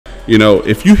You know,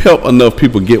 if you help enough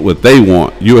people get what they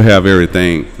want, you'll have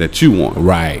everything that you want.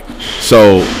 Right.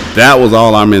 So that was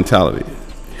all our mentality.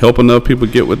 Help enough people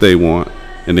get what they want,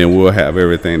 and then we'll have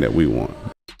everything that we want.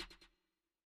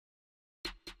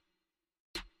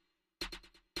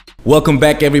 Welcome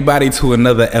back, everybody, to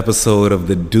another episode of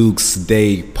the Duke's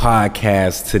Day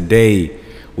podcast. Today,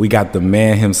 we got the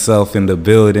man himself in the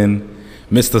building,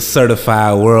 Mr.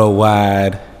 Certified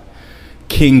Worldwide,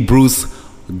 King Bruce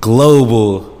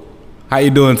Global. How you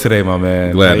doing today, my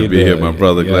man? Glad to be here, my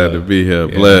brother. Glad to be here.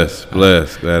 Blessed. Glad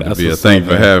to be here. Thank you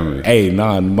for having me. Hey,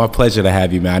 my pleasure to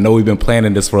have you, man. I know we've been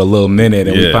planning this for a little minute,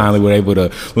 and we finally were able to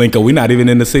link up. We're not even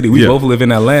in the city. We both live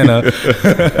in Atlanta.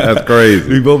 That's crazy.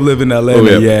 We both live in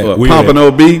Atlanta. Pompano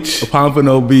Beach.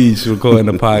 Pompano Beach, recording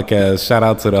the podcast. Shout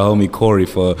out to the homie Corey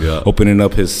for opening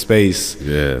up his space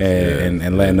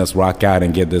and letting us rock out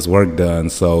and get this work done.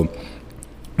 So,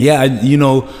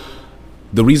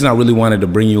 the reason I really wanted to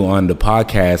bring you on the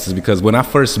podcast is because when I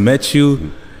first met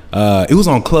you, it was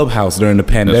on Clubhouse during the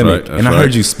pandemic. That's right. I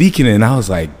heard you speaking, and I was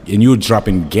like, and you were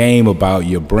dropping game about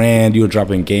your brand, you were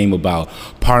dropping game about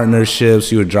partnerships,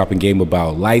 you were dropping game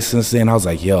about licensing. I was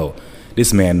like, yo,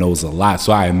 this man knows a lot.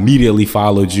 So I immediately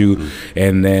followed you,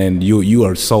 and then you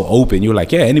are so open. You're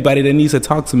like, yeah, anybody that needs to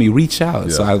talk to me, reach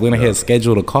out. So I went ahead and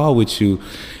scheduled a call with you,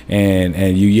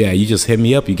 and you just hit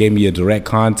me up. You gave me a direct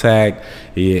contact,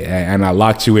 and I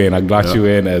locked you in. I locked you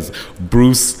in as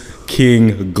Bruce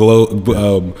King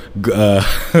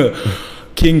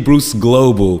King Bruce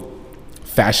Global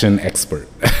fashion expert.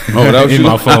 Oh, that was in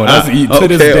my phone. That's, to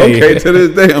this day. Okay, to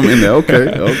this day I'm in there.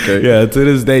 Okay. Yeah, to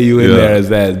this day you in there as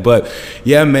that. But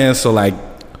yeah, man, so like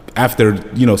after,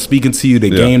 speaking to you, the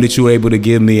game that you were able to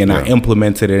give me, and I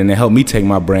implemented it, and it helped me take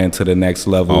my brand to the next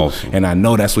level. Awesome. And I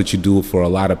know that's what you do for a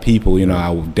lot of people.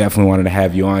 I definitely wanted to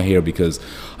have you on here because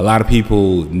a lot of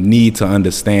people need to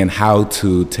understand how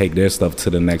to take their stuff to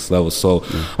the next level. So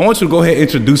I want you to go ahead and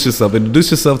introduce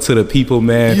yourself to the people,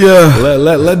 man.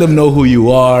 Let them know who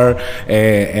you are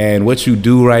and what you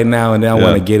do right now, and then I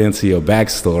want to get into your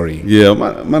backstory.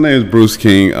 My name is Bruce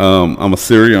King. I'm a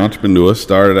serial entrepreneur.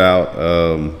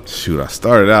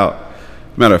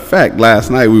 Matter of fact, last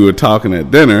night we were talking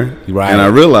at dinner, and I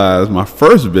realized my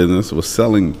first business was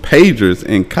selling pagers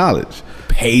in college.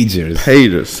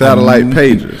 Pagers, satellite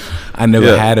pagers. I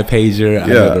never had a pager. I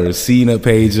never seen a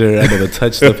pager. I never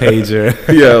touched a pager.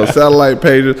 Satellite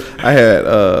pagers. I had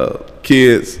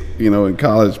kids, in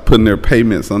college putting their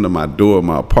payments under my door of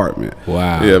my apartment.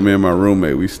 Wow. Yeah, me and my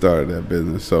roommate, we started that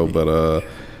business. So, but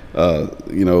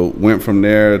went from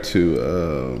there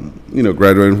to,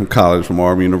 graduating from college from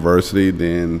Auburn University,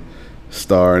 then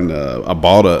I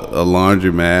bought a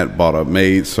laundromat, bought a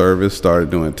maid service, started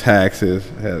doing taxes,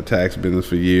 had a tax business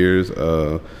for years,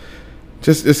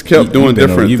 just kept doing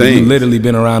different things. You've literally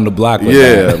been around the block with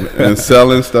that. And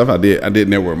selling stuff. I did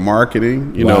network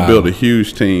marketing, built a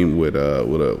huge team with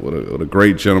a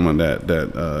great gentleman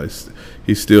that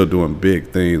he's still doing big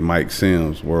things, Mike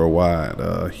Sims,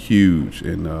 worldwide, huge,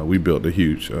 and we built a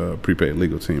huge prepaid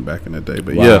legal team back in the day.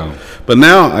 But but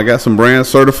now I got some brands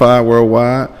certified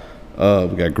worldwide.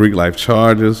 We got Greek Life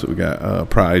Charges. We got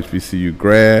Pride HBCU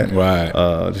grad.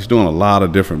 Just doing a lot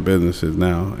of different businesses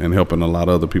now and helping a lot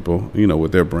of other people,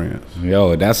 with their brands.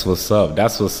 Yo, that's what's up.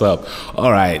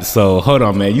 All right, so hold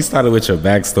on, man. You started with your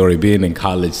backstory, being in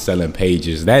college selling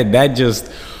pages. That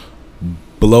just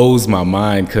blows my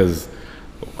mind because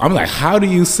I'm like, how do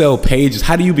you sell pages?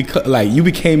 How do you you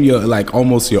became your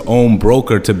almost your own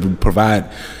broker to provide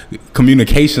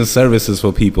communication services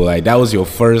for people? Like that was your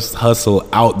first hustle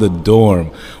out the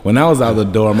dorm. When I was out the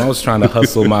dorm, I was trying to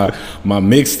hustle my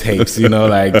mixtapes.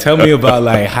 Tell me about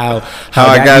how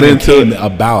I got into it.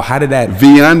 About how did that?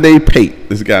 Viande Pate.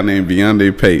 This guy named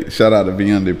Viande Pate. Shout out to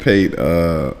Viande Pate.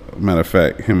 Matter of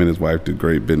fact, him and his wife do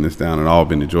great business down in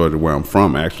Albany, Georgia, where I'm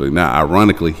from. Actually, now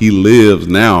ironically, he lives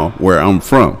now where I'm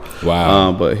from.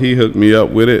 Wow! But he hooked me up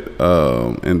with it,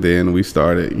 and then we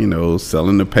started,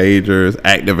 selling the pagers,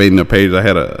 activating the pagers. I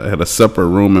had a separate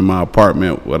room in my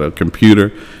apartment with a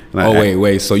computer.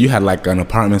 Wait. So you had like an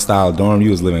apartment style dorm.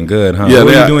 You was living good, huh? Yeah.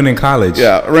 What were you doing in college?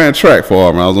 Yeah, I ran track for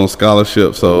Auburn. I was on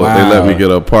scholarship, so they let me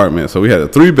get an apartment. So we had a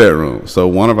 3-bedroom. So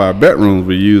one of our bedrooms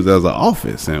we used as an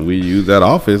office, and we used that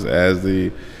office as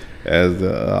the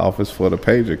office for the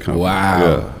pager company.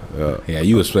 Wow. Yeah,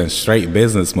 you was in straight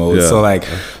business mode. Yeah.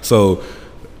 So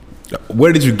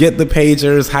where did you get the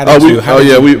pagers?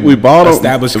 We bought them.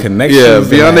 Establish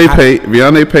connections. Yeah,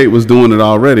 Viande Pate was doing it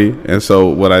already, and so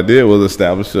what I did was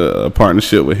establish a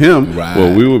partnership with him. Right.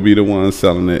 Where we would be the ones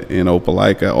selling it in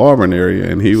Opelika, Auburn area,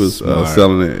 and he was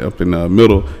selling it up in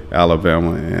Middle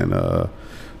Alabama, and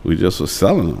we just was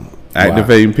selling them.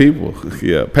 activating people.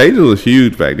 Yeah, pages was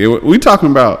huge back then. You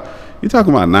talking about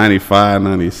 95,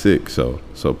 96.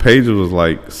 So pages was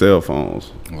like cell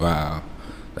phones. Wow.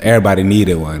 Everybody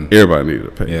needed one. Everybody needed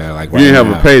a page. Yeah, like if you didn't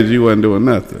have a page, you wasn't doing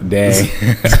nothing. Dang.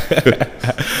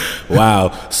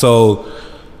 Wow. So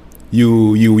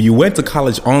you went to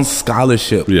college on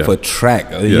scholarship for track.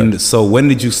 Yeah. So when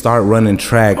did you start running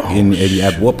track?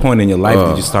 At what point in your life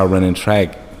did you start running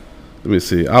track? Let me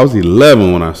see. I was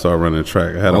 11 when I started running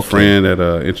track. I had a friend that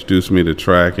introduced me to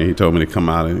track, and he told me to come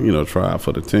out and try out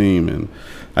for the team. And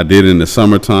I did it in the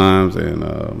summer times, and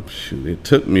it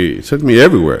took me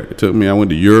everywhere. It took me. I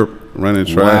went to Europe running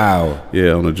track. Wow.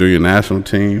 Yeah, on the junior national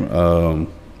team.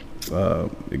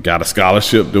 Got a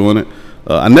scholarship doing it.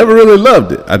 I never really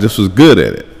loved it. I just was good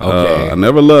at it. Okay. I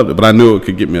never loved it, but I knew it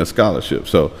could get me a scholarship.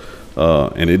 So,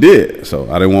 and it did. So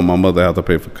I didn't want my mother to have to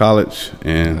pay for college,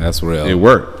 and that's real. It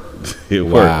worked. It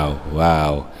worked.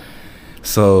 Wow.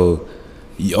 So,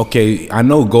 okay, I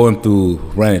know going through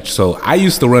running. So I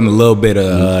used to run a little bit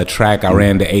of track. I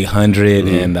ran the 800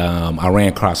 and I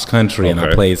ran cross country and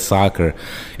I played soccer.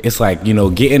 It's like,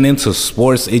 getting into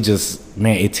sports,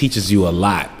 it teaches you a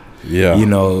lot. Yeah.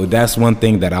 That's one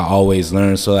thing that I always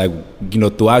learn. So like,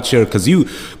 throughout your, because you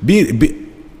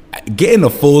getting a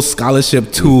full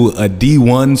scholarship to a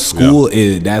D1 school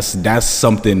that's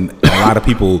something a lot of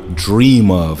people dream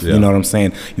of. You know what I'm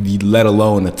saying? Let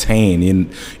alone attain.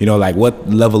 And like what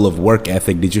level of work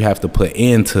ethic did you have to put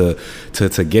in to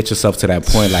get yourself to that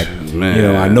point? Like,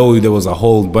 I know there was a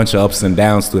whole bunch of ups and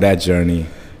downs through that journey.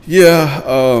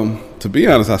 Yeah. To be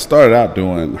honest, I started out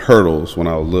doing hurdles when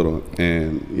I was little,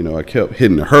 and I kept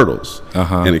hitting the hurdles,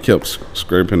 and it kept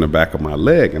scraping the back of my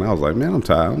leg, and I was like, man, I'm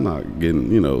tired. I'm not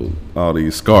getting all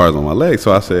these scars on my leg.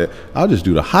 So I said, I'll just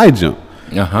do the high jump,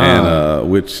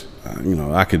 and which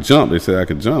I could jump. They said I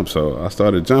could jump, so I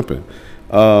started jumping,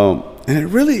 and it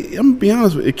really, I'm gonna be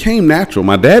honest with you, it came natural.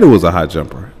 My daddy was a high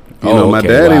jumper. My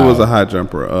daddy was a high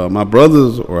jumper. My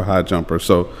brothers were high jumpers,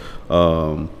 so.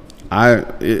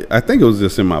 I think it was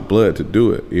just in my blood to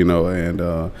do it,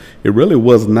 and it really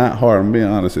was not hard. I'm being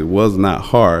honest, it was not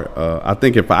hard. I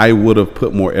think if I would have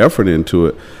put more effort into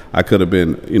it, I could have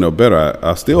been, better.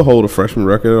 I still hold a freshman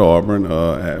record at Auburn.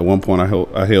 At one point,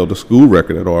 I held the school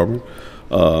record at Auburn.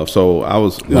 So I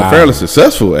was fairly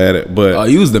successful at it. But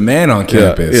you was the man on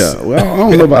campus. Yeah. Well, I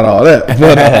don't know about all that,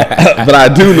 but I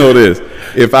do know this.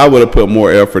 If I would have put more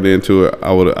effort into it,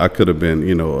 I could have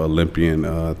been, Olympian,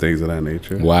 things of that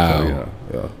nature. Wow.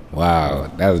 So, Wow.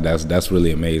 That's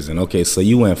really amazing. Okay, so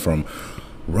you went from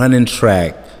running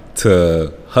track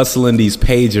to hustling these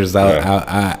pagers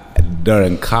out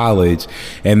during college,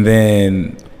 and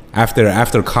then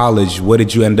after college, what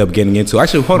did you end up getting into?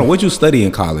 Actually, hold on, what did you study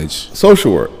in college?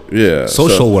 Social work. Yeah.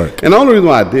 Social work. And the only reason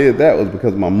why I did that was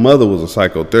because my mother was a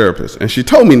psychotherapist, and she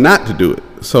told me not to do it.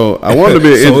 So I wanted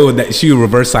to be she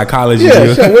reverse psychology.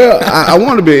 Yeah. I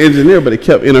wanted to be an engineer, but it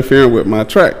kept interfering with my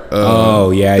track.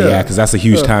 Because that's a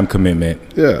huge time commitment.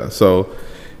 Yeah. So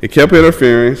it kept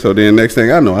interfering. So then next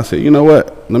thing I know, I said, you know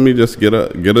what? Let me just get a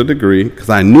degree, because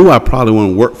I knew I probably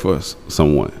wouldn't work for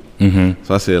someone.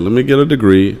 So I said, let me get a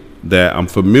degree that I'm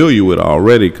familiar with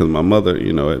already, because my mother,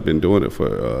 had been doing it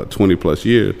for 20 plus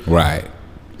years. Right.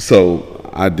 So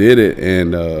I did it,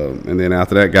 and then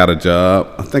after that, got a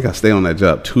job. I think I stayed on that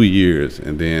job 2 years,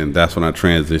 and then that's when I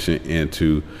transitioned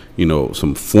into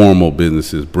some formal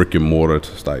businesses, brick and mortar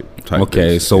type.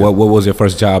 Okay, so what was your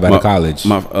first job out of college?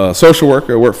 My social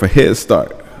worker. Worked for Head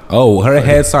Start. Oh, her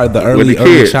Head Start, the early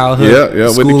childhood. Yeah,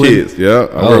 schooling? With the kids. Yeah,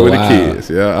 I worked with the kids.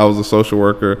 Yeah, I was a social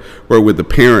worker. Worked with the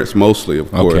parents mostly,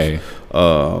 of course. Okay.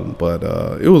 But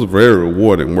it was very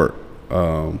rewarding work.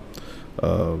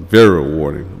 Very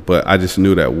rewarding. But I just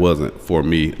knew that wasn't for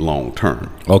me long term.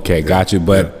 Okay, got you.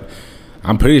 But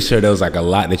I'm pretty sure there was like a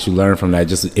lot that you learned from that,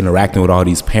 just interacting with all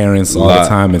these parents all the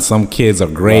time. And some kids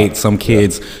are great. Some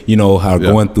kids, are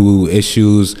going through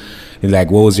issues. And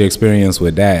like, what was your experience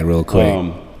with that, real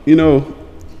quick?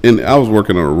 I was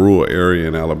working in a rural area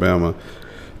in Alabama.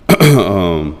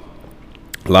 A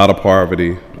lot of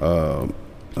poverty.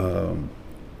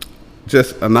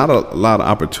 Just not a lot of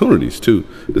opportunities too.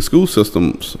 The school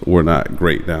systems were not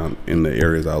great down in the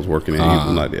areas I was working in,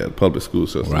 even like the public school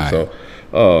system. Right. So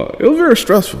it was very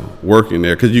stressful working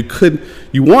there, because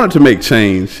you wanted to make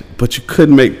change, but you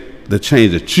couldn't make the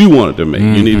change that you wanted to make.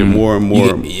 You needed more and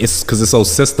more. It's because it's so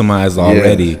systemized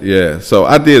already. Yeah. So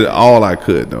I did all I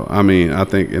could, though. I mean, I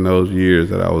think in those years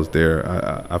that I was there,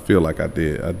 I feel like I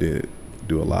did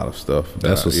do a lot of stuff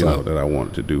that I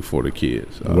wanted to do for the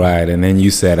kids. Right. And then you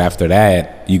said after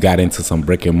that you got into some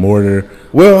brick and mortar.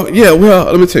 Well,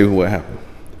 let me tell you what happened.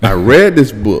 I read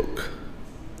this book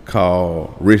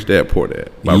called Rich Dad Poor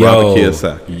Dad by Robert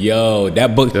Kiyosaki. Yo,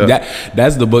 that book,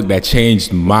 that's the book that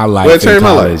changed my life. Well, it changed in my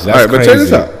college. life. That's all right, crazy. but check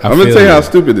this out. I'm gonna tell you how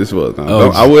stupid this was.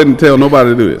 I wouldn't tell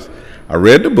nobody to do this. I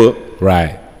read the book.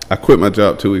 Right. I quit my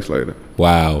job 2 weeks later.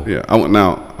 Wow. Yeah.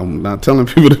 Now I'm not telling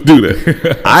people to do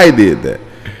that. I did that.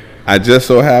 I just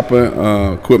so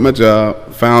happened quit my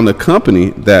job, found a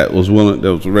company that was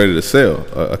ready to sell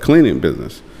a cleaning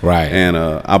business. Right. And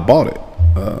I bought it.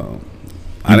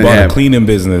 I bought a cleaning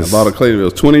business. I bought a cleaning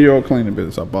business. 20-year-old cleaning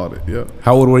business. I bought it. Yeah.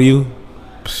 How old were you?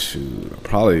 Shoot,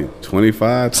 probably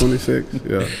 25, 26.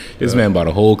 Yeah. This man bought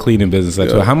a whole cleaning business.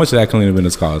 Yeah. How much did that cleaning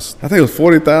business cost? I think it was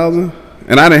 $40,000,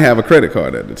 and I didn't have a credit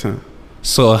card at the time.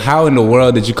 So how in the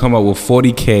world did you come up with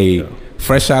 $40K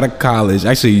fresh out of college?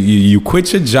 Actually, you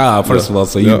quit your job first of all,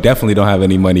 so you definitely don't have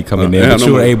any money coming in. But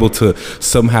you were able to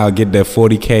somehow get that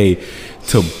 $40K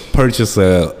to purchase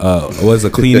a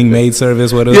cleaning maid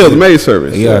service? What is it was a maid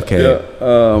service. Yeah, okay.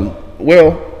 Yeah.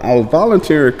 Well, I was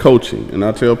volunteering coaching, and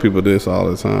I tell people this all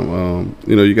the time.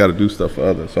 You got to do stuff for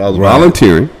others. So I was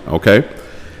volunteering, okay?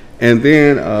 And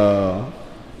then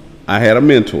I had a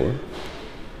mentor.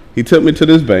 He took me to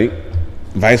this bank,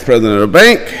 vice president of the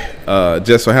bank,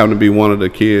 just so happened to be one of the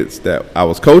kids that I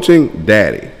was coaching,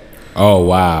 daddy. Oh,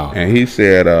 wow. And he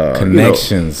said,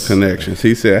 connections. Connections.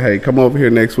 He said, hey, come over here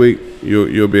next week.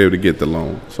 You'll be able to get the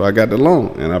loan. So I got the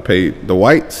loan, and I paid the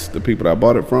whites, the people that I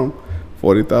bought it from,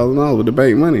 $40,000 with the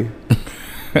bank money.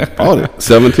 Bought it.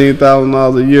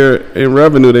 $17,000 a year in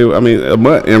revenue. A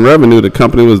month in revenue the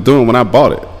company was doing when I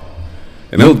bought it.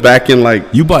 And it was back in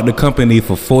you bought the company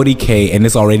for $40K and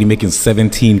it's already making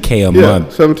 $17K a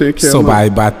month. $17K. So a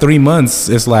month. by 3 months,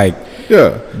 it's like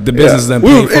the business done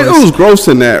paid for it. It was gross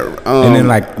in that. And then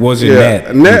what was your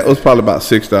net? Net was probably about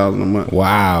 $6,000 a month.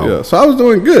 Wow. Yeah. So I was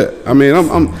doing good. I'm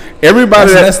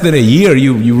everybody. That's less than a year.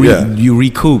 You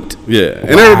recouped. Yeah.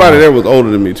 And everybody there was older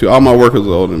than me too. All my workers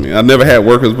were older than me. I never had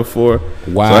workers before.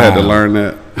 Wow. So I had to learn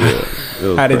that. Yeah.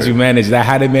 How did you manage that?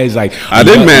 How did you manage I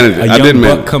didn't manage it. A young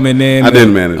buck coming in. I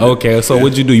didn't manage it. Okay, so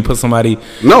what'd you do? You put somebody?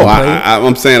 No,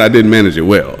 I'm saying I didn't manage it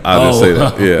well. I'll just say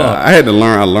that. Yeah, I had to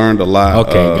learn. I learned a lot.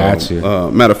 Okay, got you.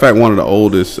 Matter of fact, one of the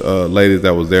oldest ladies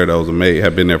that was there, that was a maid,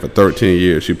 had been there for 13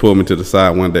 years. She pulled me to the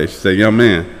side one day. She said, "Young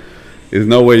man, there's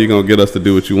no way you're gonna get us to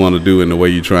do what you want to do in the way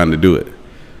you're trying to do it."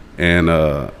 And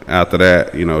after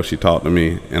that, she talked to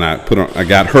me, and I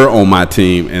got her on my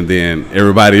team, and then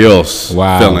everybody else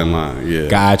fell in line. Yeah,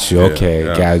 got you.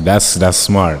 Okay, that's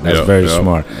smart. That's very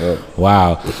smart. Yep.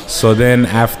 Wow. So then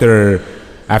after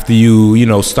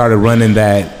you started running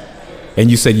that, and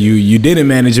you said you didn't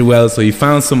manage it well, so you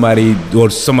found somebody,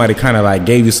 or somebody kind of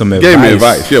gave you some advice. Gave me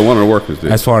advice. Yeah, one of the workers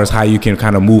did. As far as how you can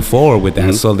kind of move forward with that.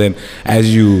 Mm-hmm. So then,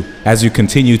 as you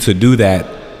continue to do that,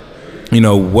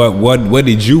 what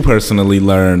did you personally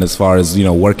learn as far as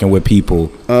working with people?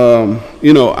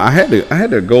 I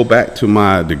had to go back to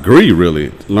my degree,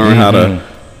 really learn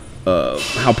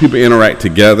how people interact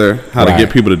together, how to get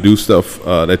people to do stuff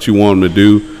that you want them to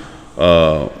do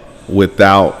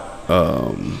without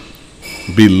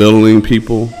belittling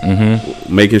people,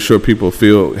 making sure people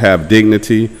have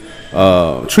dignity,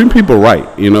 treating people right.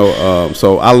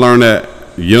 So I learned that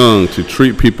young, to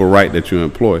treat people right that you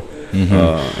employ.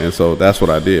 And so that's what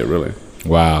I did, really.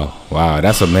 Wow,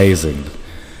 that's amazing.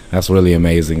 That's really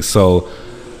amazing. So,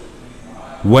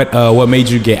 what made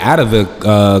you get out of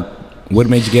what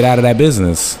made you get out of that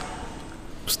business?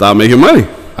 Stop making money.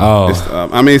 Oh,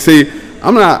 see,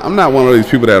 I'm not one of these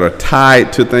people that are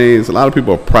tied to things. A lot of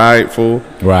people are prideful.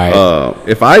 Right.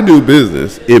 If I do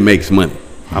business, it makes money.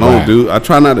 I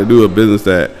try not to do a business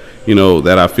that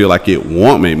that I feel like it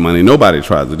won't make money. Nobody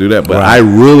tries to do that, but I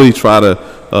really try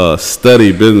to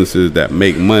study businesses that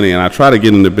make money, and I try to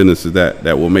get into businesses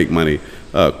that will make money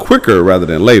quicker rather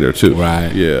than later too.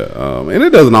 Right. Yeah. And it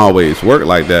doesn't always work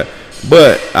like that,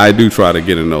 but I do try to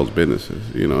get in those businesses.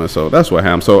 And so that's what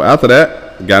happened. So after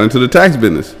that, got into the tax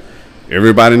business.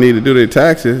 Everybody need to do their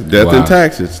taxes. Death and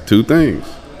taxes, two things.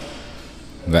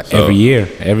 Every year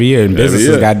in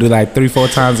businesses got to do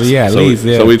 3-4 times a year at least.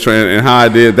 Yeah. So we trained, and how I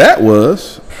did that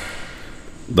was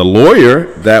the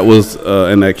lawyer that was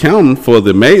an accountant for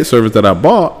the maid service that I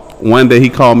bought. One day he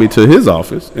called me to his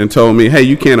office and told me, "Hey,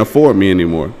 you can't afford me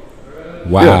anymore."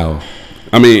 Wow.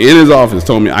 Yeah. In his office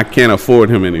told me I can't afford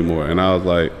him anymore, and I was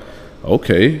like,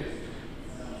 "Okay."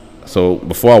 So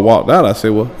before I walked out, I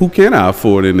said, "Well, who can I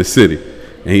afford in the city?"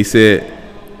 And he said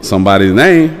somebody's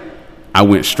name. I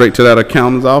went straight to that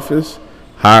accountant's office,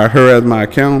 hired her as my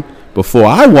accountant. Before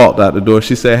I walked out the door,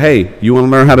 she said, "Hey, you want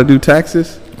to learn how to do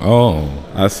taxes?" Oh.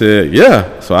 I said,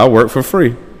 "Yeah." So I worked for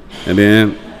free. And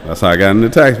then that's how I got into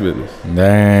the tax business.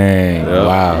 Dang. Yeah,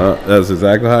 wow. That's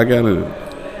exactly how I got into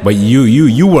it. But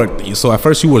you worked. So at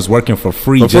first you was working for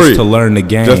free just to learn the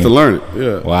game. Just to learn it.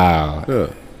 Yeah. Wow. Yeah.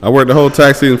 I worked the whole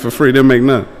tax season for free. Didn't make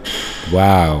none.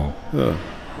 Wow. Yeah.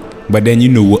 But then you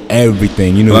knew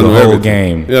everything. You knew the whole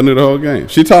game. Yeah, I knew the whole game.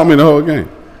 She taught me the whole game.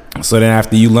 So then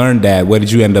after you learned that, what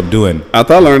did you end up doing?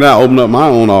 After I learned that, I opened up my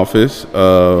own office,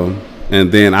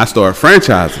 and then I started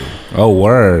franchising. Oh,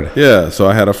 word. Yeah, so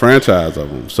I had a franchise of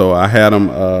them. So I had them,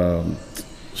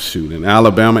 in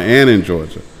Alabama and in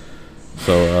Georgia.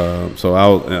 So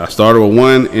I started with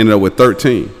 1, ended up with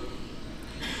 13.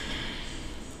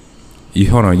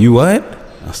 Hold on, you what?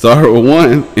 I started with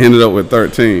 1, ended up with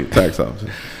 13 tax offices.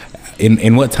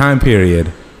 In what time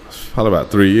period? Probably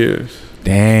about 3 years.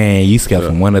 Dang, you scaled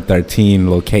from 1 to 13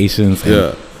 locations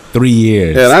in 3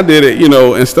 years. Yeah, and I did it,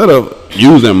 instead of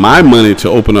using my money to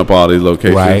open up all these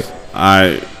locations, right.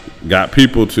 I got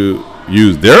people to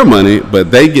use their money, but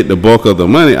they get the bulk of the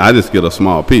money. I just get a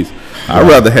small piece. I'd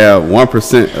rather have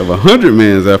 1% of 100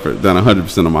 man's effort than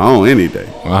 100% of my own any day.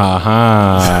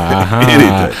 Any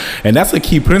day. And that's a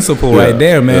key principle right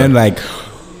there, man. Like,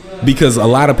 because a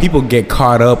lot of people get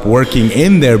caught up working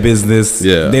in their business.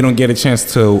 Yeah. They don't get a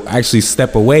chance to actually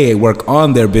step away and work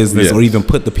on their business or even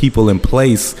put the people in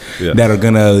place that are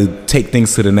going to take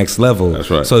things to the next level.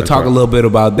 That's right. So talk a little bit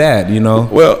about that,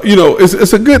 Well,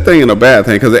 it's a good thing and a bad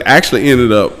thing because it actually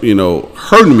ended up,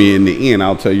 hurting me in the end.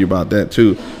 I'll tell you about that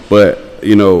too. But,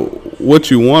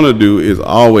 what you want to do is I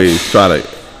always try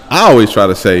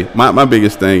to say, my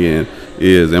biggest thing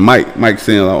is, and Mike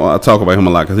Sims, I talk about him a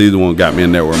lot because he's the one who got me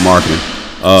in network marketing.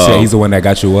 So he's the one that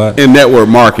got you what? In network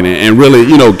marketing, and really,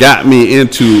 got me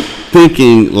into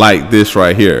thinking like this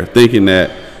right here, thinking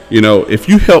that, if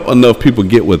you help enough people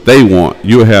get what they want,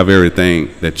 you'll have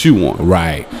everything that you want.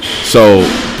 Right. So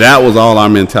that was all our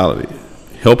mentality.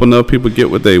 Help enough people get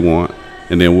what they want,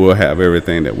 and then we'll have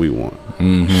everything that we want.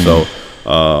 Mm-hmm. So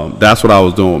that's what I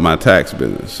was doing with my tax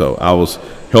business. So I was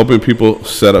helping people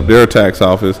set up their tax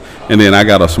office, and then I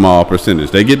got a small percentage.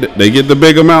 They get the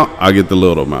big amount, I get the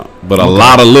little amount, but a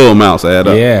lot of little amounts add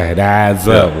up. Yeah, that adds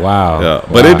up. Wow. Yeah,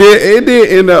 but it did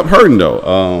end up hurting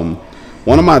though.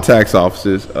 One of my tax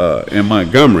offices in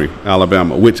Montgomery,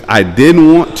 Alabama, which I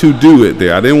didn't want to do it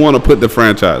there. I didn't want to put the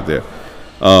franchise there.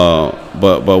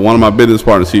 But one of my business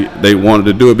partners, they wanted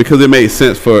to do it because it made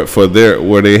sense for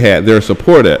where they had their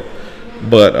support at.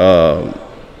 But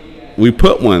we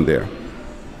put one there.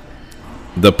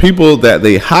 The people that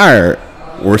they hired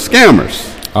were scammers.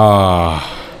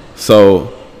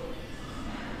 So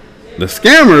the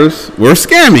scammers were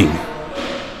scamming.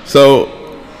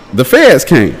 So the feds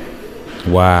came.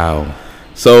 Wow.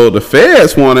 So the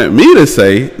feds wanted me to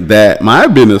say that my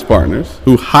business partners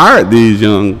who hired these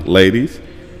young ladies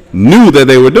knew that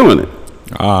they were doing it.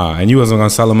 And you wasn't going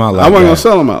to sell them out like that? I wasn't going to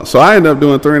sell them out. So I ended up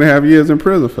doing 3.5 years in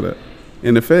prison for that.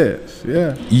 In the feds,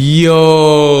 yeah.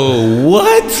 Yo,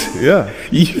 what? Yeah.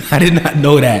 I did not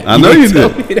know that. I know you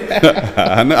did.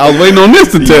 I was waiting on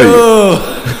this to tell you.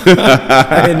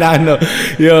 I did not know.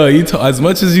 Yo, as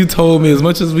much as you told me, as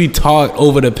much as we talked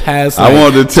over the past, I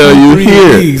wanted to tell you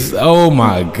here. Weeks, oh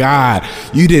my God,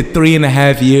 you did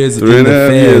 3.5 years.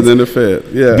 3.5 years in the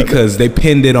feds. Yeah. Because they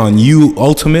pinned it on you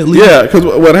ultimately. Yeah, because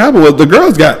what happened was the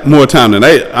girls got more time than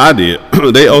I did.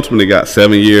 They ultimately got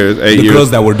 7 years, 8 years. The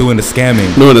girls that were doing the scamming.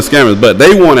 Doing the scammers, but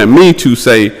they wanted me to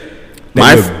say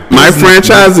my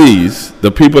franchisees,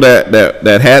 the people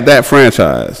that had that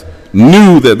franchise,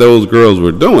 knew that those girls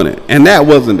were doing it, and that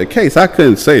wasn't the case. I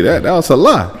couldn't say that. That was a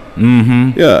lie.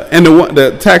 Mm-hmm. Yeah, and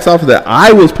the tax office that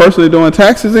I was personally doing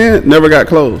taxes in never got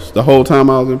closed the whole time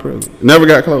I was in prison. Never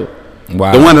got closed.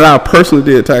 Wow. The one that I personally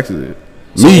did taxes in.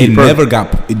 So never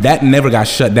got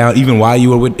shut down even while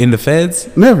you were in the feds?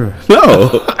 Never.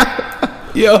 No.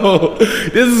 Yo,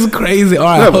 this is crazy. All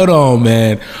right, hold on,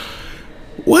 man.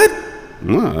 What?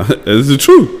 Nah, this is the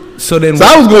truth. So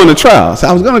I was going to trial. So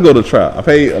I was going to go to trial. I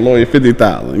paid a lawyer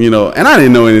 $50,000, and I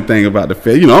didn't know anything about the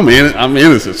Fed. I'm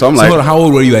innocent. So I'm like, how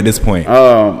old were you at this point?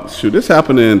 This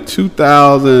happened in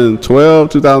 2012,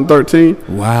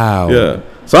 2013. Wow. Yeah.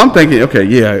 So I'm thinking, okay,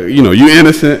 yeah, you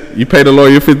innocent. You pay the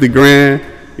lawyer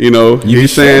 $50,000.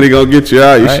 He's saying he gonna get you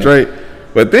out. You straight.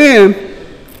 But then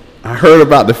I heard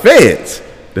about the feds.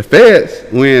 The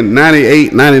feds win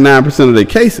 98, 99% of their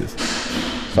cases.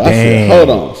 So I said, hold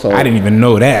on. So I didn't even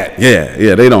know that.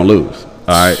 Yeah, they don't lose. All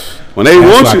right. When they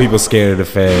That's want why you, people scared of the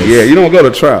feds. Yeah, you don't go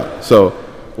to trial. So,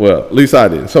 well, at least I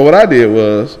did. So what I did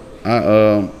was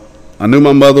I knew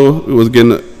my mother was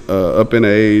getting up in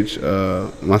age.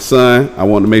 My son, I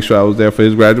wanted to make sure I was there for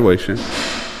his graduation.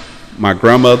 My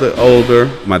grandmother, older.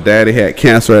 My daddy had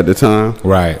cancer at the time.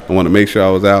 Right. I wanted to make sure I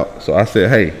was out. So I said,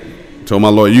 hey, told my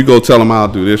lawyer, you go tell him I'll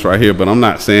do this right here, but I'm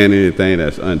not saying anything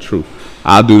that's untrue.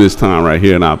 I'll do this time right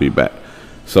here and I'll be back.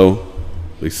 So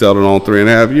we settled on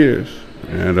 3.5 years.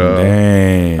 And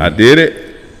I did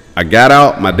it. I got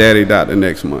out. My daddy died the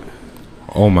next month.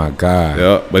 Oh my God.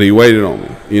 Yeah, but he waited on me,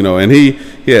 you know, and he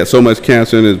had so much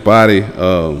cancer in his body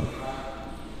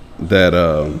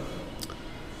that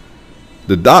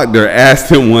the doctor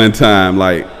asked him one time,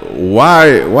 like,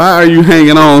 why are you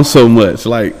hanging on so much?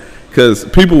 Like, because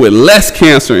people with less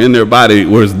cancer in their body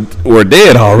were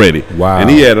dead already. Wow. And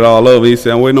he had it all over. He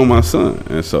said, I'm waiting on my son.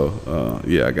 And so,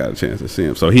 yeah, I got a chance to see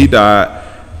him. So he died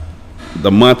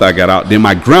the month I got out. Then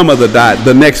my grandmother died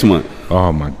the next month.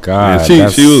 Oh my God!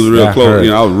 And she was real close. Hurt.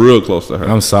 You know, I was real close to her.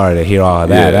 I'm sorry to hear all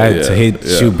that. To hit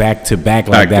you back to back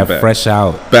like that, fresh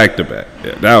out. Back to back.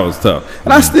 Yeah, that was tough.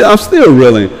 And I'm still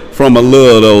reeling from a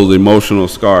little of those emotional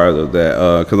scars of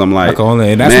that. Because I'm like,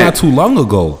 and that's not too long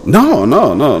ago. No. It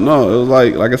was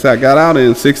like I said, I got out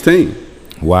in 16.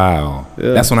 Wow.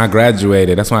 Yeah. That's when I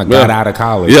graduated. That's when I got out of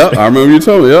college. Yeah, I remember you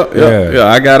told me. Yeah.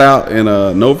 I got out in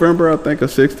November, I think,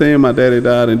 of 16. My daddy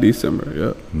died in December.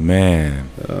 Yeah. Man.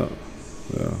 Yeah.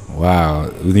 Wow.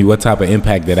 What type of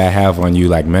impact did that have on you,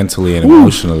 like mentally and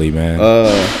emotionally, man?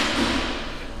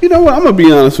 You know what? I'm gonna be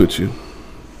honest with you.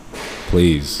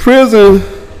 Please. Prison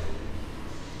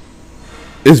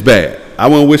is bad. I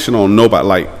wouldn't wish it on nobody.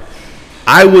 Like,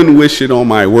 I wouldn't wish it on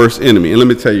my worst enemy. And let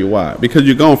me tell you why. Because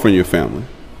you're gone from your family.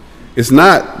 It's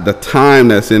not the time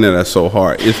that's in it that's so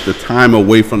hard. It's the time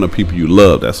away from the people you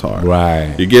love that's hard.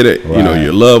 Right. You get it? Right. You know,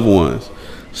 your loved ones.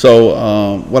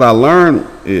 So what I learned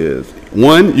is,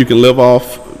 one, you can live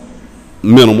off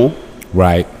minimal.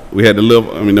 Right. We had to live,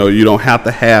 you don't have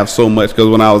to have so much, because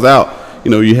when I was out,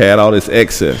 you had all this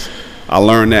excess. I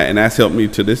learned that, and that's helped me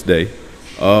to this day.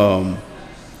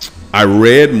 I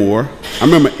read more. I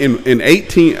remember in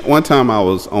 18, one time I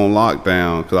was on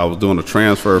lockdown because I was doing a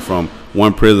transfer from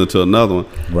one prison to another one.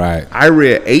 Right. I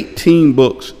read 18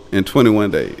 books in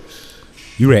 21 days.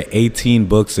 You read 18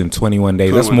 books in 21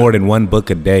 days. That's more than one book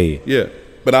a day. Yeah.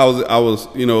 But I was,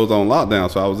 it was on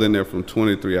lockdown, so I was in there from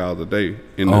 23 hours a day.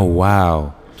 Oh,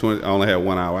 wow. I only had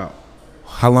 1 hour out.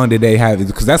 How long did they have?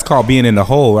 Because that's called being in the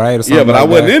hole, right? Yeah, but I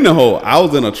wasn't in the hole. I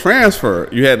was in a transfer.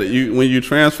 When you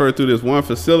transfer through this one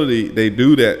facility, they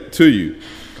do that to you.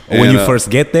 When you first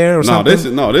get there, or something?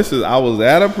 This is. I was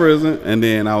at a prison, and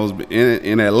then I was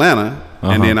in Atlanta,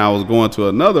 and then I was going to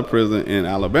another prison in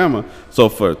Alabama. So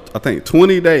for I think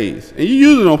 20 days, and you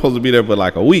usually don't supposed to be there for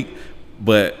like a week,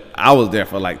 but I was there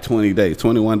for like 20 days,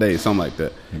 21 days, something like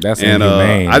that. That's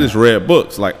inhumane. I just read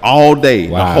books like all day.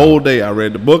 Wow. The whole day I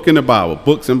read the book and the Bible,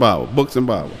 books and Bible, books and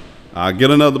Bible. I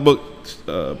get another book,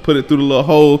 put it through the little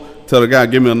hole, tell the guy,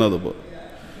 give me another book.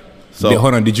 So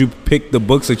hold on, did you pick the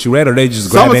books that you read, or they just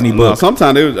grab any book? No,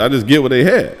 sometimes I just get what they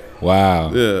had.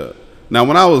 Wow. Yeah. Now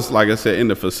when I was, like I said, in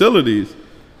the facilities,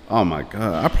 oh my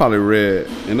God, I probably read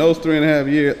in those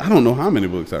 3.5 years. I don't know how many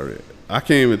books I read. I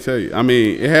can't even tell you. I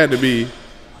mean, it had to be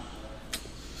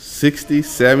 60,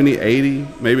 70, 80,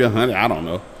 maybe 100. I don't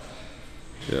know.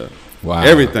 Yeah. Wow.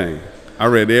 Everything. I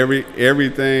read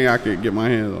everything I could get my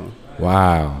hands on.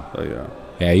 Wow. So yeah.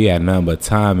 Yeah, you had nothing but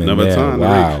time in there. Time.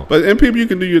 Wow. And people, you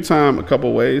can do your time a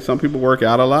couple ways. Some people work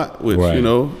out a lot, which right.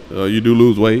 You do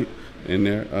lose weight in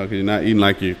there because you're not eating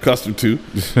like you're accustomed to.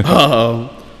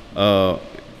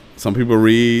 Some people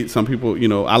read. Some people,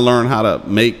 I learned how to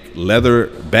make leather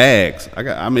bags.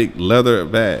 I make leather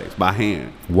bags by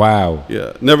hand. Wow.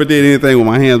 Yeah. Never did anything with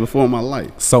my hands before in my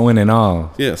life. Sewing and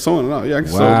all. Yeah, sewing and all. Yeah, I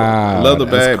can wow. sew leather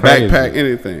bag, backpack,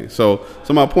 anything. So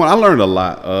my point, I learned a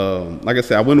lot. Like I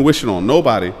said, I wouldn't wish it on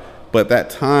nobody, but that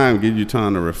time gives you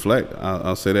time to reflect.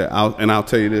 I'll say that. I'll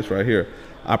tell you this right here.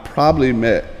 I probably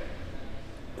met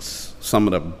some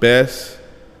of the best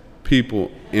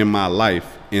people in my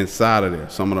life inside of there,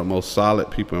 some of the most solid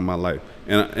people in my life,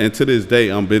 and to this day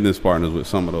I'm business partners with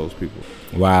some of those people.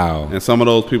 Wow. And some of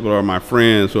those people are my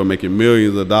friends who are making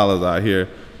millions of dollars out here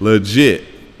legit,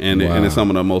 and it's some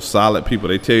of the most solid people.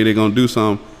 They tell you they're gonna do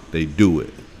something, they do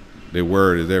it. Their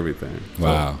word is everything.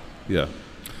 Wow. So, yeah,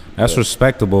 that's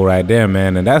respectable right there,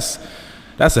 man. And that's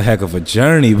a heck of a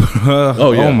journey, bro.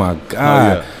 Oh, yeah. Oh my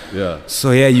God. Oh, yeah.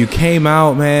 So yeah, you came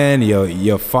out, man.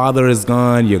 Your father is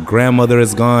gone. Your grandmother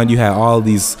is gone. You had all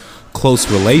these close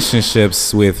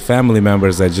relationships with family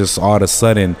members that just all of a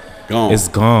sudden it's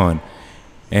gone.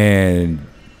 And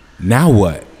now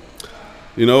what?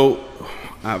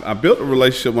 I built a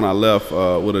relationship when I left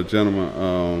with a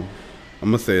gentleman. I'm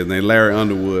gonna say his name, Larry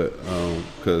Underwood,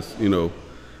 because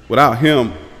without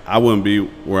him, I wouldn't be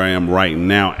where I am right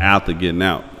now after getting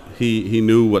out. He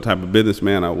knew what type of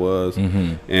businessman I was,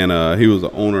 and he was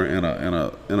the owner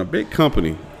in a big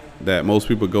company that most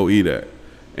people go eat at.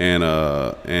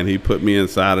 and he put me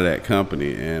inside of that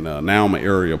company, and now I'm an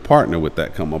area partner with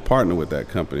that company. I'm a partner with that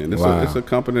company, and it's a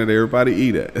company that everybody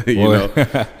eat at. You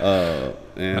know.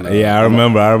 Yeah, I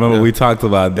remember we talked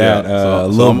about that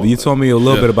you told me a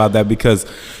little bit about that, because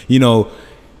you know,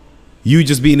 you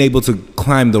just being able to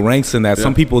climb the ranks in that.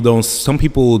 Some people don't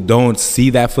see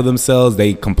that for themselves.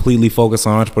 They completely focus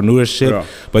on entrepreneurship,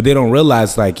 but they don't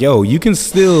realize, like, yo, you can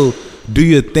still do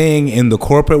your thing in the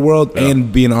corporate world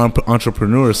and be an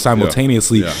entrepreneur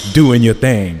simultaneously doing your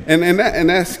thing. And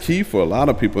that's key for a lot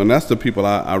of people, and that's the people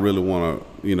I really want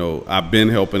to, you know, I've been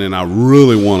helping, and I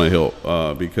really want to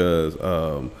help because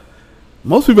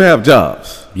most people have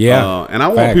jobs. And I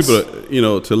want people to, you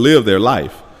know, to live their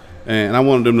life. And I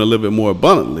wanted them to live it more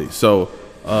abundantly. So,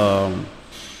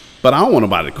 but I don't want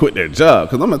nobody to quit their job,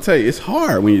 because I'm gonna tell you, it's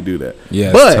hard when you do that.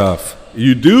 Yeah, but it's tough.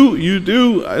 You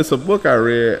do. It's a book I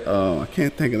read. I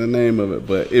can't think of the name of it,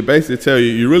 but it basically tells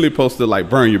you really supposed to like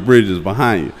burn your bridges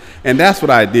behind you, and that's what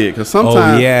I did. Because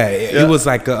sometimes, it was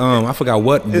like I forgot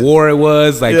what war it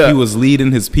was. Like he was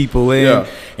leading his people in,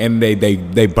 and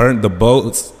they burnt the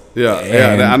boats.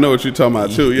 I know what you're talking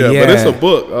about too. But it's a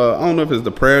book. I don't know if it's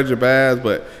The Prayer of Jabez,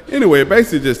 but anyway, it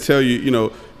basically just tell you, you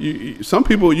know, some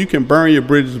people, you can burn your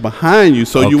bridges behind you,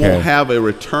 so you won't have a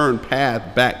return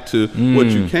path back to what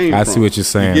you came from. I see what you're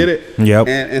saying. You get it? Yep.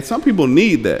 And some people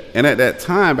need that. And at that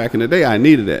time, back in the day, I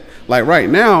needed that. Like right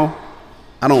now,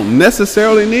 I don't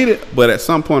necessarily need it, but at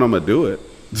some point, I'm gonna do it.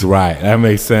 Right. That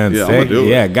makes sense. Yeah, I'm gonna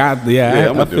do it.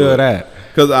 I feel that.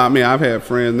 Because I mean, I've had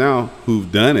friends now who've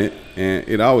done it, and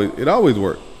it always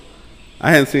worked.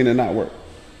 I hadn't seen it not work.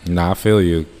 Nah, I feel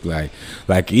you.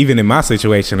 Like even in my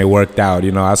situation, it worked out.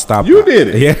 You know, I stopped. You did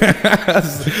it.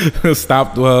 Yeah,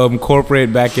 stopped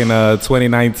corporate back in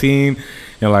 2019,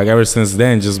 and like ever since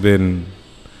then, just been.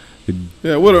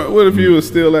 Yeah. What if you were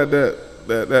still at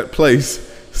that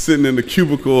place, sitting in the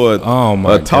cubicle? Oh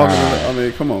my talking. God. I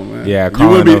mean, come on, man. Yeah,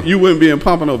 you wouldn't be in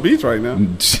Pompano Beach right now.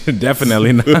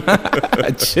 Definitely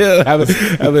not. Chill,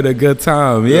 having a good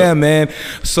time. Yeah, man.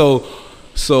 So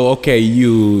okay,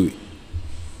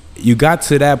 you got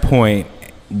to that point,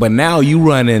 but now you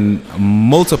running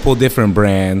multiple different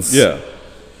brands. Yeah.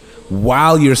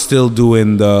 While you're still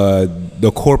doing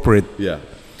the corporate. Yeah.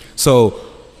 So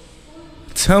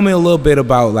tell me a little bit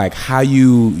about like how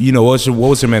you know, what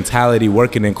was your mentality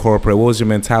working in corporate? What was your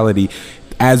mentality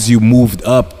as you moved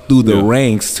up through the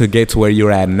ranks to get to where you're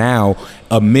at now,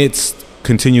 amidst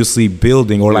continuously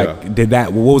building, or like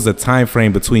what was the time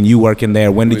frame between you working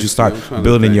there? When did you start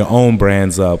building your own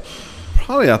brands up?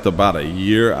 Probably after about a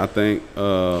year, I think.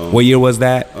 What year was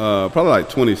that? Probably like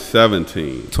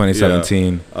 2017.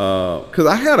 2017. Because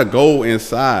I had a goal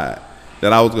inside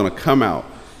that I was going to come out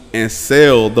and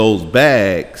sell those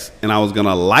bags, and I was going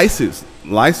to license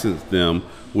them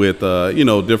with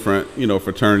different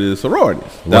fraternities and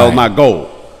sororities. That was my goal.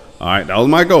 All right, that was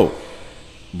my goal.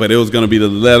 But it was going to be the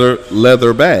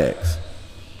leather bags.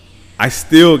 I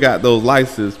still got those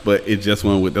licenses, but it just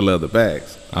went with the leather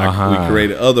bags. We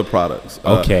created other products.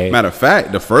 Matter of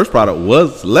fact, the first product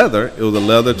was leather. It was a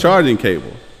leather charging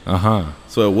cable.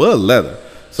 So it was leather.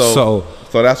 So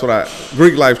that's what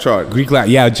Greek Life Chargers. Greek Life,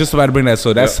 yeah, just about to bring that.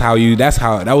 So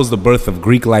that was the birth of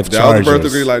Greek Life Chargers. That was the birth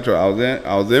of Greek Life Chargers.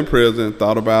 I was in prison,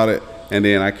 thought about it, and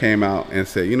then I came out and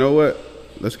said, you know what?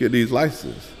 Let's get these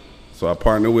licenses. So I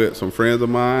partnered with some friends of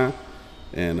mine,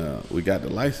 and we got the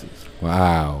license.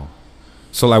 Wow.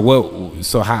 So like what?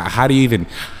 So how do you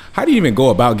even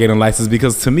go about getting licensed?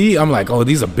 Because to me, I'm like, oh,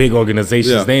 these are big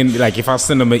organizations. Yeah. They like, if I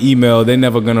send them an email, they're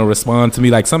never gonna respond to me.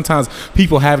 Like sometimes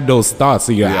people have those thoughts.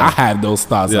 So I have those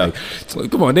thoughts. Like,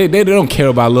 come on, they don't care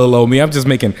about little old me. I'm just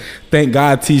making thank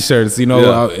God T-shirts. You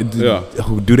know,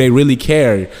 do they really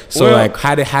care? So like,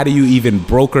 how do you even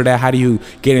broker that? How do you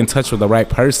get in touch with the right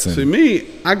person? See, me,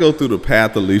 I go through the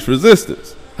path of least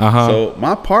resistance. So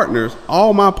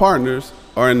all my partners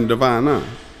are in the Divine Nine.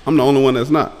 I'm the only one that's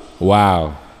not.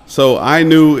 Wow. So I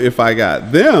knew if I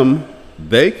got them,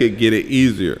 they could get it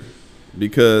easier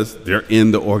because they're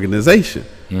in the organization.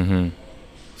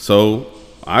 So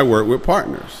I work with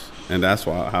partners, and that's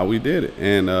how we did it.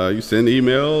 And you send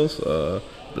emails, a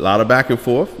lot of back and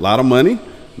forth, a lot of money,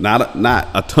 not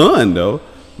a ton though,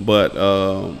 but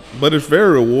it's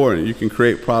very rewarding. You can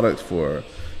create products for,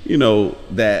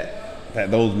 that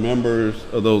those members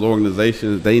of those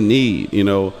organizations they need.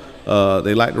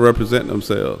 They like to represent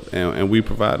themselves, and we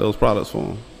provide those products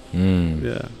for them.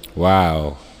 Yeah.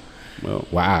 Wow. Well,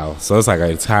 wow. So it's like an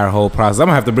entire whole process. I'm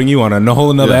gonna have to bring you on a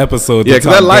whole nother episode. Yeah, to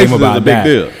because that talk license about is a big that.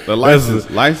 deal. The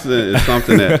license is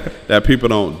something that people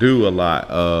don't do a lot.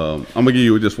 I'm gonna give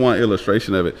you just one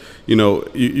illustration of it. You know,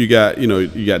 you got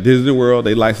Disney World.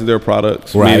 They license their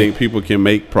products, right. meaning people can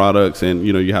make products, and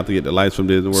you have to get the license from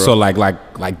Disney World. So like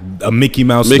a Mickey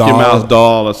Mouse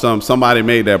doll or somebody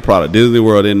made that product. Disney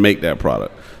World didn't make that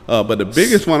product. But the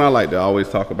biggest one I like to always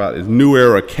talk about is New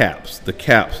Era caps.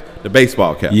 The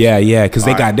baseball caps. Yeah, because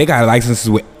they got licenses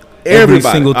with every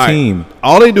Everybody. single All right. team.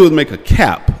 All they do is make a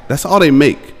cap. That's all they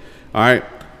make. All right.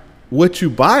 What you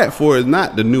buy it for is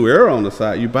not the New Era on the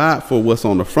side. You buy it for what's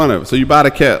on the front of it. So you buy the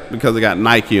cap because it got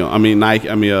Yankees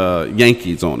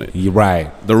on it. You're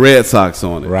right. The Red Sox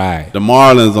on it. Right. The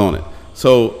Marlins on it.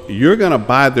 So you're gonna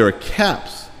buy their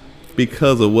caps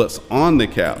because of what's on the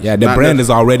caps. Yeah, the brand is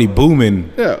already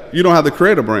booming. Yeah, you don't have to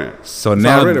create a brand. So it's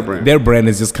now already a brand. their brand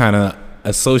is just kind of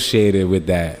associated with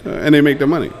that. And they make their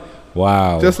money.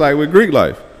 Wow. Just like with Greek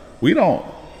Life, we don't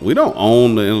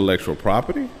own the intellectual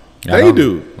property. I They don't.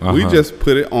 do. We just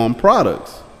put it on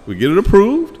products. We get it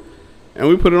approved, and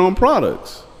we put it on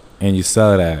products, And you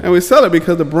sell that. and we sell it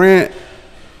because the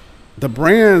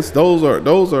brands, those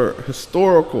are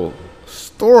historical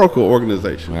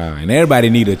organizations. Wow. And everybody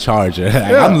need a charger.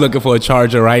 Like, Yeah. I'm looking for a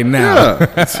charger right now.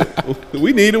 Yeah,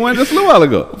 we needed one just a little while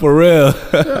ago. For real.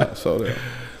 Yeah, so there.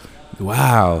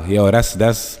 Wow. Yo,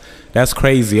 that's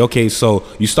crazy. Okay, so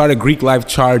you started Greek Life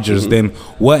Chargers. Mm-hmm. Then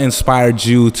what inspired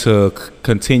you to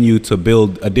continue to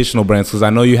build additional brands? Because I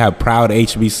know you have Proud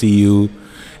HBCU,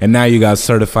 and now you got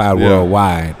Certified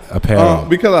Worldwide Apparel.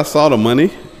 Because I saw the money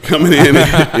coming in.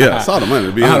 Yeah, I saw the money.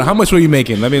 To be honest. How much were you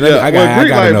making? I Greek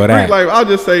gotta know that. Greek Life, I'll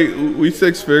just say we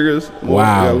 6 figures.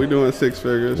 Wow. Yeah, we're doing 6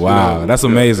 figures. Wow, that's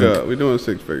amazing. Yeah, we're doing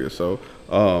 6 figures. So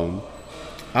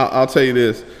I'll tell you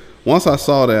this. Once I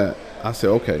saw that, I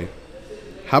said, okay,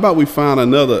 how about we find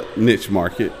another niche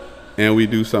market and we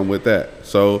do something with that?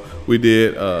 So we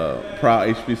did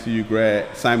Proud HBCU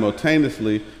grad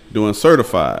simultaneously doing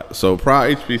certified. So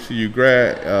Proud HBCU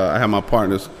grad, I have my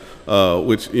partners,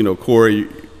 which Corey,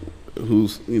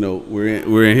 who's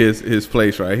we're in his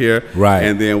place right here, right?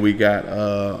 And then we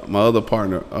got my other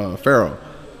partner, Farrell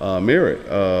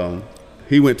Merritt.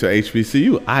 He went to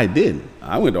HBCU. I didn't.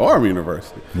 I went to Auburn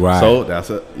University. Right.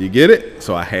 So you get it?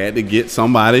 So I had to get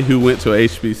somebody who went to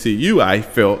HBCU. I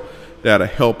felt that'll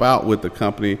help out with the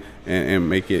company and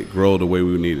make it grow the way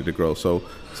we needed to grow. So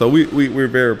we're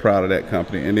very proud of that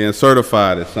company. And then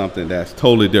Certified is something that's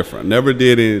totally different. Never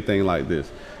did anything like this.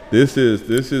 This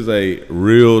is a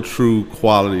real, true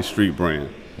quality street brand.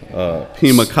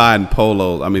 Pima Cotton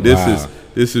Polos. I mean,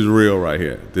 this is real right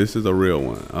here. This is a real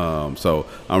one. So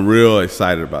I'm real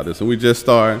excited about this. And we just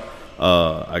started.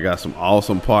 I got some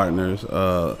awesome partners.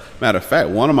 Matter of fact,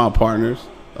 one of my partners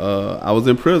I was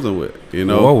in prison with.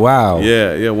 Oh wow.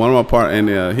 Yeah. One of my partners,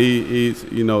 and he's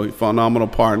a phenomenal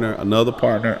partner. Another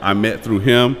partner I met through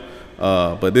him.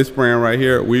 But this brand right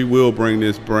here, we will bring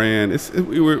this brand. It's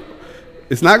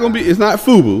not gonna be. It's not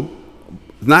FUBU.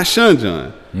 It's not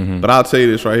Shunjun. Mm-hmm. But I'll tell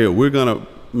you this right here. We're gonna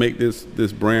make this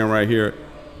brand right here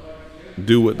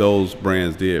do what those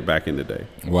brands did back in the day.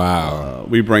 Wow.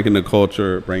 We bringing the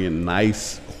culture, bringing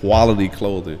nice quality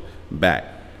clothing back.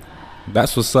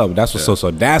 That's what's up. That's what's up.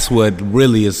 So that's what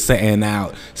really is setting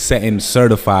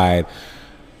Certified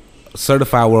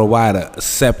Worldwide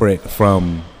separate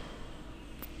from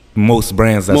most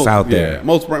brands that's out there. Yeah,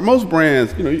 most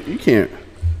brands, you can't.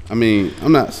 I mean,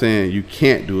 I'm not saying you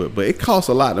can't do it, but it costs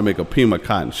a lot to make a Pima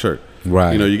Cotton shirt.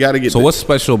 Right. You got to get. So what's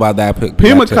special about that?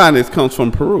 Pima Cotton comes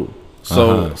from Peru.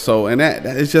 So and that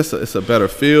it's just it's a better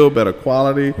feel, better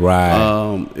quality.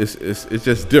 Right. It's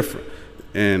just different,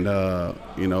 and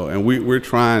and we're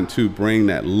trying to bring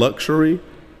that luxury,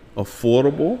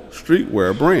 affordable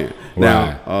streetwear brand.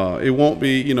 Right. Now, it won't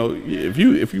be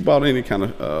if you bought any kind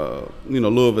of Louis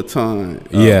Vuitton,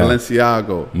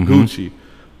 Balenciaga, Gucci,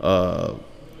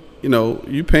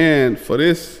 you paying for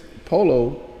this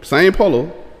same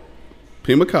polo,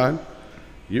 Pima Cotton.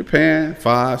 You're paying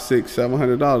 $500,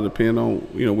 $600, $700 depending on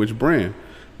which brand.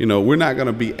 We're not going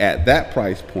to be at that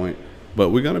price point, but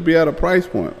we're going to be at a price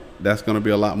point that's going to be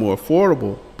a lot more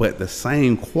affordable, but the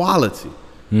same quality,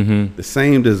 the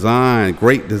same design,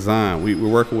 great design. We're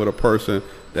working with a person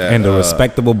that and a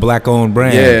respectable black-owned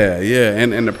brand. Yeah,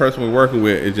 and the person we're working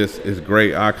with is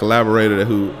great. Our collaborator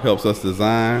who helps us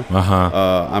design.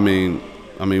 I mean,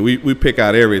 we pick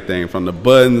out everything from the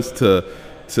buttons to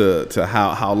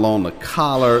how long the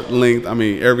collar length. I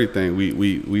mean, everything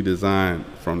we design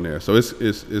from there. So it's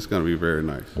going to be very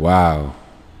nice. Wow,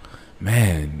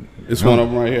 Man, It's one of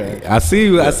them right here. I see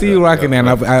you. I see you rocking that.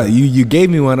 And you gave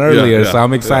me one earlier, so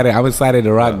I'm excited. I'm excited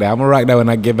to rock that. I'm gonna rock that when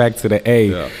I get back to the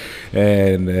A,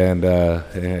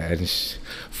 and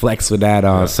flex with that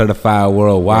on Certified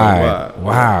Worldwide.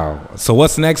 Wow. So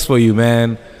what's next for you,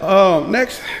 man?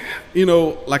 Next, you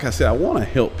know, like I said, I want to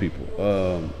help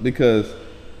people because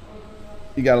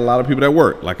you got a lot of people that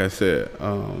work. Like I said,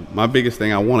 my biggest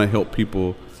thing, I want to help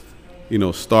people, you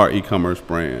know, start e-commerce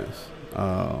brands.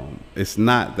 It's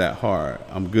not that hard.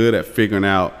 I'm good at figuring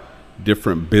out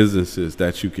different businesses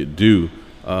that you could do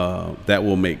that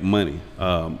will make money.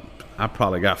 I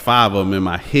probably got 5 of them in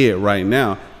my head right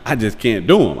now. I just can't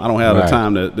do them. I don't have the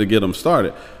time to get them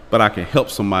started, but I can help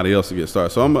somebody else to get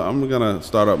started. So I'm gonna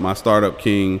start up my Startup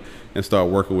King and start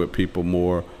working with people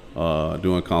more,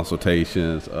 doing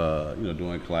consultations, you know,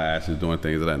 doing classes, doing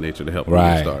things of that nature to help them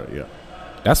get started. Yeah.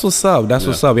 That's what's up. That's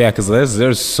what's up. Yeah, because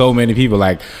there's so many people.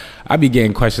 Like, I be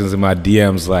getting questions in my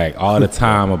DMs like all the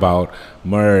time about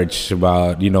merch,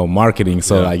 about, you know, marketing.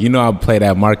 So like, you know, I play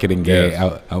that marketing game.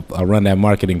 I run that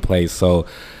marketing place. So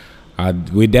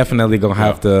we definitely gonna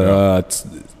have to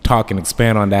talk and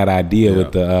expand on that idea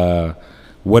with the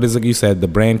what is it you said, the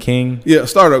Brand King? Yeah,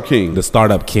 Startup King. The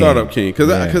Startup King. Startup King.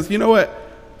 Because you know what?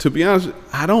 To be honest,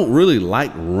 I don't really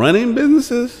like running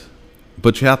businesses,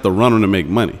 but you have to run them to make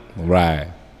money. Right.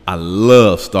 I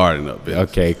love starting up business.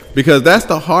 Okay. Because that's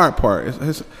the hard part.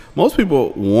 Most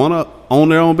people want to own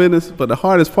their own business, but the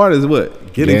hardest part is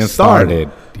what? Getting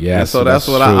started. Yeah. And so that's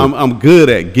what I'm good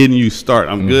at, getting you started.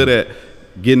 I'm good at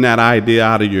getting that idea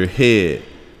out of your head,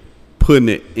 putting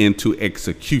it into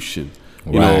execution.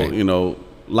 You know,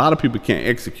 a lot of people can't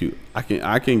execute. I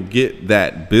can get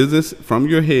that business from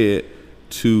your head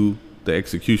to the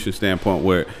execution standpoint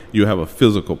where you have a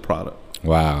physical product.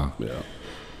 Wow. Yeah.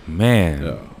 Man.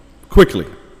 Yeah. Quickly.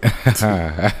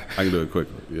 I can do it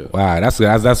quickly. Yeah. Wow, that's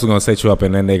what's gonna set you up,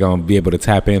 and then they're gonna be able to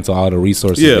tap into all the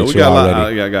resources. Yeah, that we you got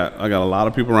already. I got a lot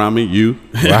of people around me. You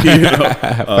know,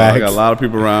 I got a lot of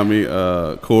people around me.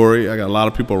 Corey, I got a lot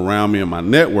of people around me in my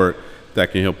network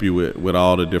that can help you with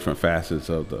all the different facets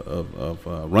of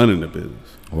running the business.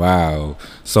 Wow.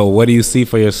 So, what do you see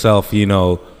for yourself? You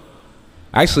know,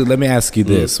 actually, let me ask you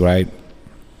this, right?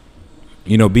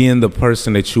 You know, being the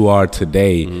person that you are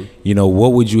today, you know,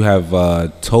 what would you have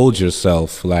told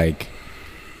yourself like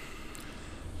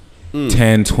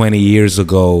 10, 20 years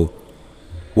ago?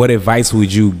 What advice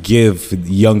would you give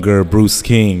younger Bruce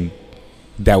King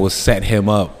that would set him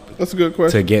up? That's a good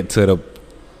question.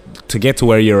 To get to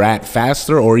where you're at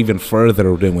faster or even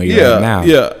further than where you're at now?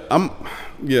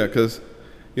 Because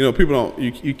you know, people don't.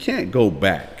 You can't go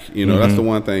back. You know, that's the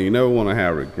one thing. You never want to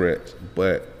have regrets,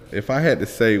 but if I had to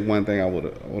say one thing I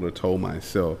would have told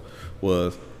myself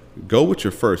was go with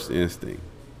your first instinct.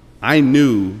 I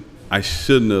knew I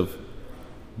shouldn't have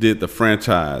did the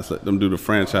franchise, let them do the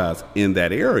franchise in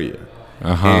that area.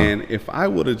 And if I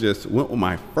would have just went with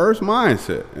my first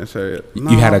mindset and said, you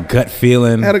had a gut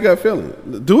feeling. I had a gut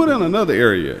feeling. Do it in another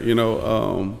area, you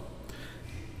know,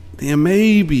 then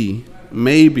maybe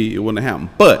it wouldn't have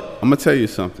happened. But I'm going to tell you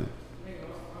something.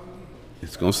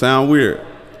 It's going to sound weird.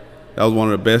 That was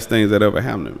one of the best things that ever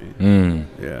happened to me.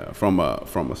 Yeah, from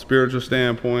a spiritual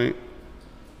standpoint,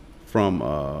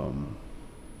 from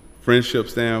friendship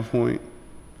standpoint,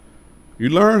 you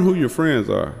learn who your friends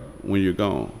are when you're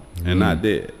gone and not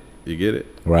dead. You get it?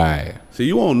 Right. So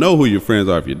you won't know who your friends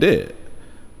are if you're dead,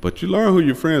 but you learn who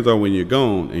your friends are when you're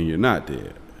gone and you're not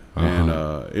dead. And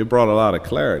it brought a lot of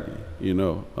clarity, you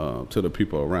know, to the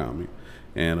people around me.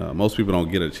 And most people don't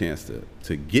get a chance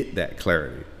to get that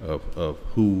clarity of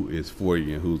who is for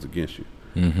you and who's against you.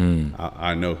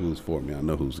 I know who's for me. I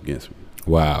know who's against me.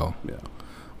 Wow. Yeah.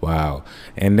 Wow.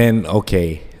 And then,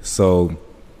 okay, so,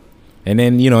 and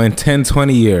then, you know, in 10,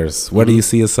 20 years, where do you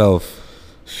see yourself?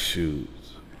 Shoot.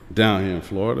 Down here in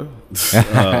Florida.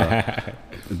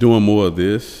 Doing more of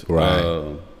this.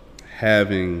 Right.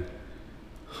 Having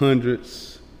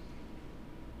hundreds,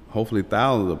 hopefully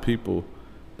thousands of people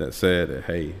that said that,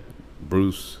 hey,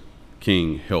 Bruce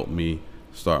King helped me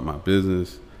start my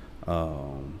business.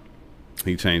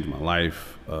 He changed my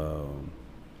life.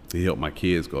 He helped my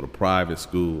kids go to private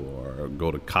school or go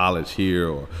to college here,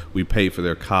 or we paid for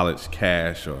their college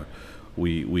cash, or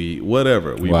we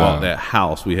whatever. We bought that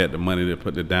house. We had the money to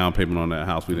put the down payment on that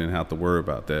house. We didn't have to worry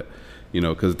about that, you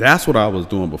know, because that's what I was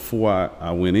doing before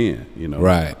I went in, you know.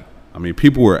 Right. I mean,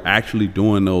 people were actually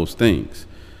doing those things.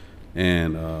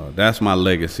 And that's my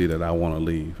legacy that I want to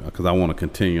leave, because I want to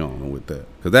continue on with that.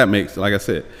 Because that makes, like I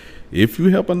said, if you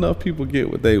help enough people get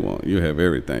what they want, you have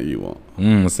everything you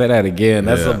want. Say that again.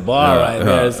 That's a bar right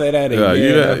there. Say that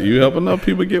again. You help enough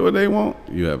people get what they want,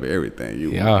 you have everything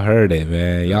you want. Y'all heard it,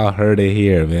 man. Y'all heard it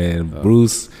here, man.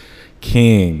 Bruce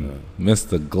King,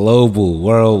 Mr. Global,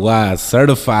 worldwide,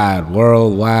 certified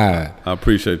worldwide. I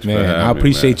appreciate you, man. I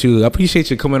appreciate you. I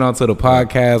appreciate you coming onto the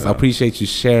podcast. I appreciate you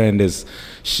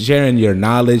sharing your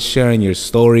knowledge, sharing your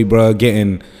story, bro.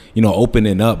 Getting,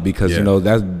 opening up, because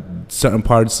that's certain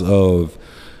parts of,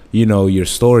 your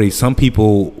story. Some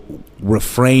people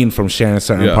refrain from sharing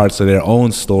certain parts of their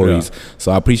own stories.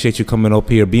 So I appreciate you coming up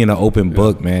here, being an open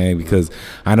book, man, because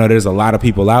I know there's a lot of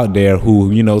people out there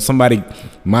who, somebody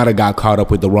might have got caught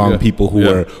up with the wrong people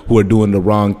who are doing the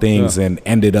wrong things and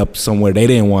ended up somewhere they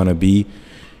didn't want to be,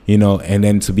 and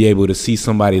then to be able to see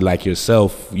somebody like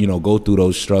yourself, go through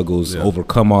those struggles,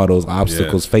 overcome all those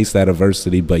obstacles, face that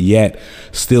adversity, but yet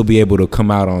still be able to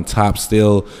come out on top,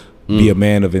 still be a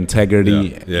man of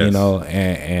integrity,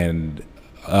 and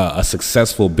a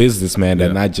successful businessman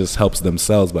that not just helps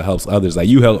themselves but helps others. Like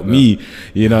you helped me,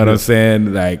 what I'm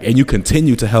saying? Like, and you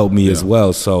continue to help me as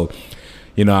well. So,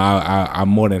 I'm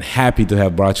more than happy to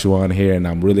have brought you on here, and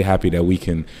I'm really happy that we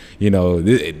can,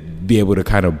 be able to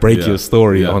kind of break your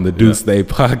story on the Dukes Day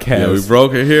podcast. Yeah, we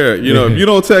broke it here. If you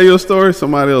don't tell your story,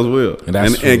 somebody else will.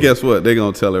 And guess what? They're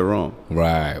going to tell it wrong.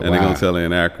 Right. And they're going to tell it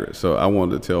inaccurate. So I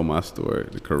wanted to tell my story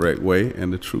the correct way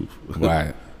and the truth.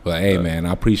 Right. But hey, man,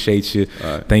 I appreciate you.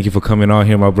 Thank you for coming on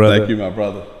here, my brother. Thank you, my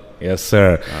brother. Yes,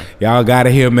 sir. Y'all got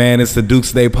it here, man. It's the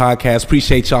Dukes Day podcast.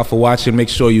 Appreciate y'all for watching. Make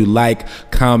sure you like,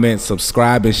 comment,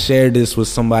 subscribe, and share this with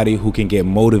somebody who can get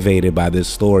motivated by this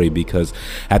story, because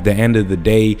at the end of the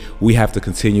day, we have to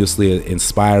continuously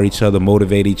inspire each other,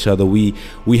 motivate each other. We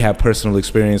have personal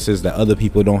experiences that other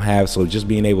people don't have, so just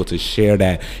being able to share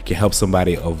that can help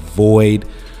somebody avoid,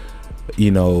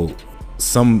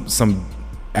 some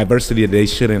adversity that they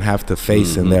shouldn't have to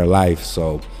face in their life.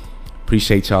 So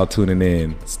appreciate y'all tuning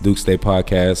in. It's Dukes Day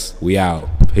podcast. We out.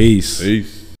 Peace.